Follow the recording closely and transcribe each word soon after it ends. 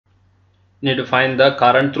need to find the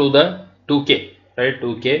current through the 2K, right?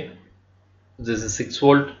 2K. This is 6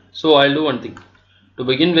 volt. So I'll do one thing. To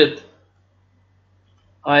begin with,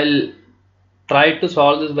 I'll try to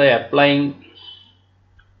solve this by applying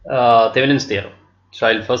Thevenin's theorem. So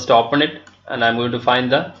I'll first open it and I'm going to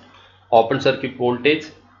find the open circuit voltage.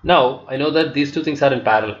 Now I know that these two things are in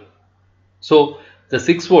parallel. So the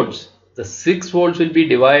 6 volts will be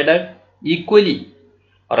divided equally,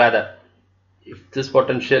 or rather, if this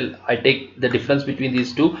potential, I take the difference between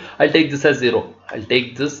these two, I'll take this as 0. I'll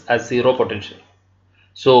take this as 0 potential.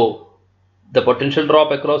 So the potential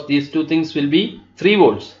drop across these two things will be 3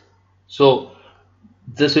 volts. So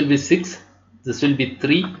this will be 6, this will be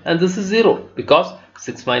 3, and this is 0, because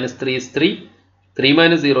 6 minus 3 is 3, 3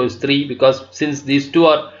 minus 0 is 3, because since these two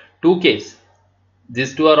are 2Ks,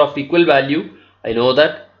 these two are of equal value, I know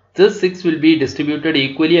that this 6 will be distributed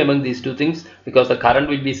equally among these two things, because the current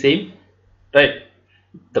will be same, right?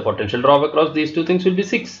 The potential drop across these two things will be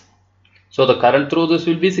 6. So the current through this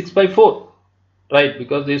will be 6 by 4, right?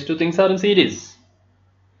 Because these two things are in series.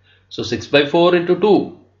 So 6 by 4 into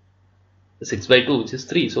 2, 6 by 2, which is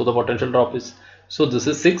 3. So the potential drop is, so this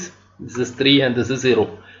is 6, this is 3, and this is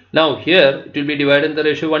 0. Now here it will be divided in the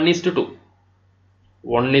ratio 1:2.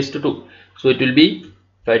 1:2. So it will be,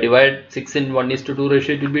 if I divide 6 in 1:2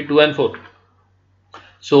 ratio, it will be 2 and 4.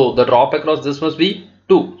 So the drop across this must be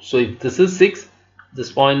 2. So if this is 6,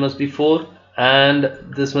 this point must be 4, and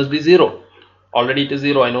this must be 0. Already it is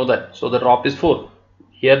 0, I know that. So the drop is 4.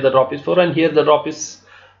 Here the drop is 4, and here the drop is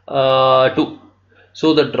 2.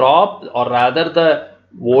 So the drop, or rather the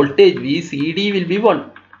voltage VCD will be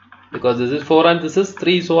 1, because this is 4 and this is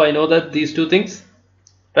 3. So I know that these two things,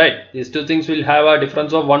 right, these two things will have a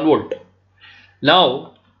difference of 1 volt.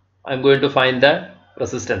 Now I'm going to find the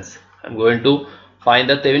resistance. I'm going to find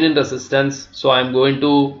the Thevenin resistance. So I'm going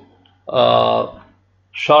to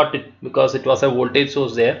short it, because it was a voltage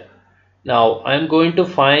source there. Now I'm going to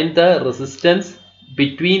find the resistance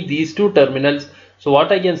between these two terminals. So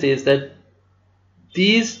what I can say is that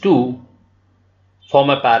these two form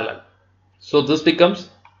a parallel. So this becomes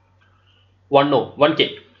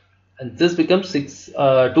 1K, and this becomes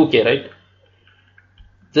 2K, right?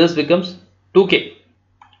 This becomes 2K,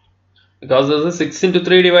 because this is 6 into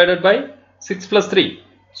 3 divided by 6 plus 3.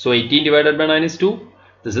 So 18 divided by 9 is 2.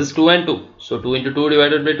 This is 2 and 2. So 2 into 2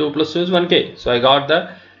 divided by 2 plus 2 is 1K. So I got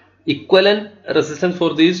the equivalent resistance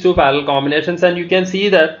for these two parallel combinations, and you can see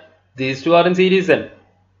that these two are in series then.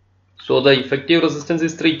 So the effective resistance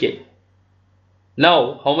is 3K.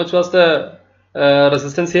 Now how much was the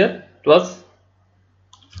resistance here? It was,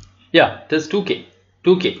 yeah, it is 2K.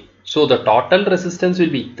 So the total resistance will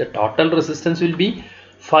be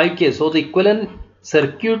 5K. So the equivalent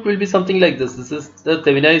circuit will be something like this. This is the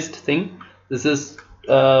Thevenized thing. This is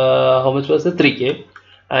how much was it? 3K,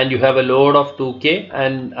 and you have a load of 2K,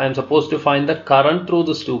 and I am supposed to find the current through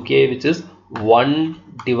this 2K, which is 1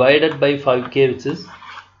 divided by 5K, which is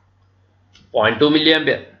 0.2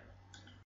 milliampere.